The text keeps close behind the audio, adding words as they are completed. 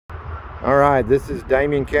All right, this is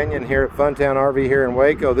Damien Kenyon here at Funtown RV here in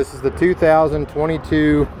Waco. This is the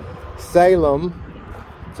 2022 Salem.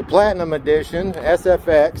 It's a Platinum Edition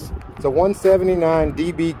SFX. It's a 179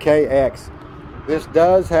 DBKX. This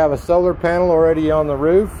does have a solar panel already on the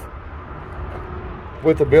roof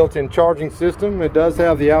with a built-in charging system. It does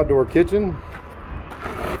have the outdoor kitchen.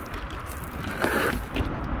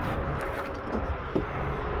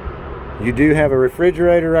 You do have a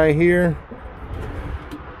refrigerator right here.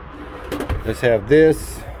 Let's have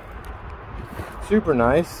this. Super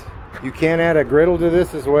nice. You can add a griddle to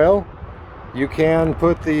this as well. You can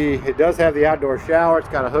put it does have the outdoor shower. It's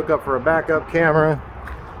got a hookup for a backup camera.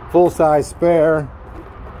 Full-size spare.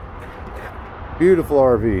 Beautiful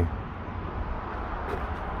RV.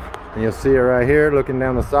 And you'll see it right here looking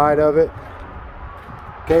down the side of it.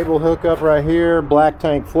 Cable hookup right here. Black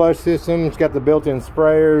tank flush system. It's got the built-in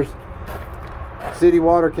sprayers. City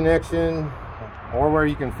water connection, or where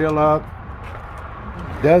you can fill up.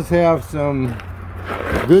 Does have some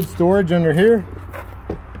good storage under here.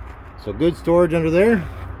 So good storage under there.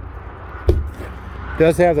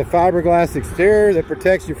 Does have the fiberglass exterior that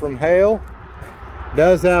protects you from hail.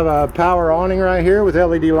 Does have a power awning right here with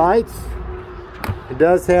LED lights. It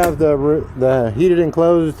does have the heated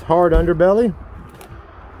enclosed hard underbelly.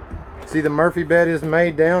 See, the Murphy bed is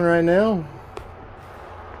made down right now.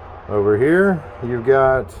 Over here you've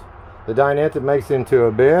got the dinette that makes into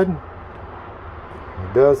a bed.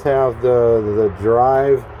 It does have the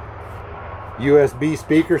drive USB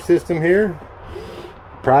speaker system here.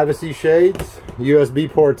 Privacy shades,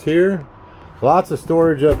 USB ports here. Lots of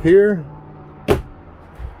storage up here.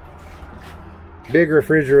 Big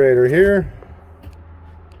refrigerator here.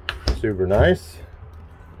 Super nice.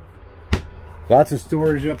 Lots of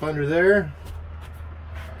storage up under there.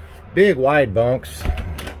 Big wide bunks.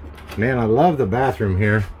 Man, I love the bathroom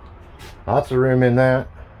here. Lots of room in that.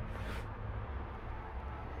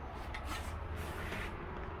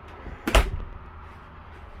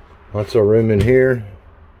 Lots of room in here.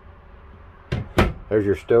 There's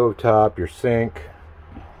your stove top, your sink.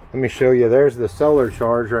 Let me show you. There's the solar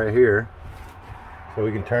charge right here. So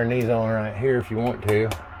we can turn these on right here if you want to.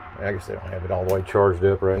 I guess they don't have it all the way charged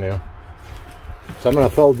up right now. So I'm going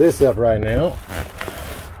to fold this up right now.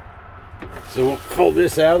 So we'll fold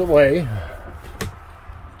this out of the way.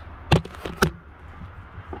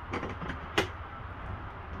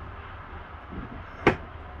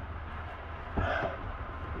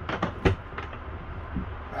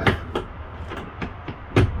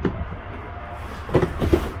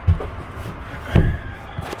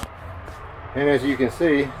 And as you can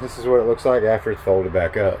see, this is what it looks like after it's folded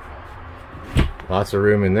back up. Lots of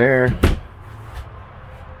room in there.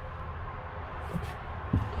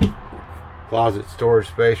 Closet storage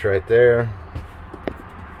space right there.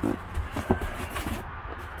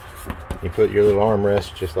 You put your little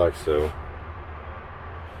armrest just like so.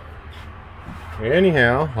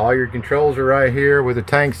 Anyhow, all your controls are right here with the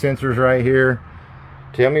tank sensors right here.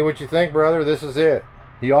 Tell me what you think, brother. This is it.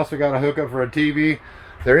 You also got a hookup for a TV.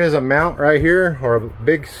 There is a mount right here, or a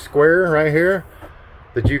big square right here,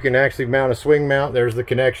 that you can actually mount a swing mount. There's the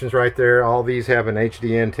connections right there. All these have an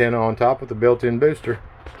HD antenna on top with a built-in booster.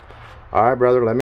 All right, brother, let me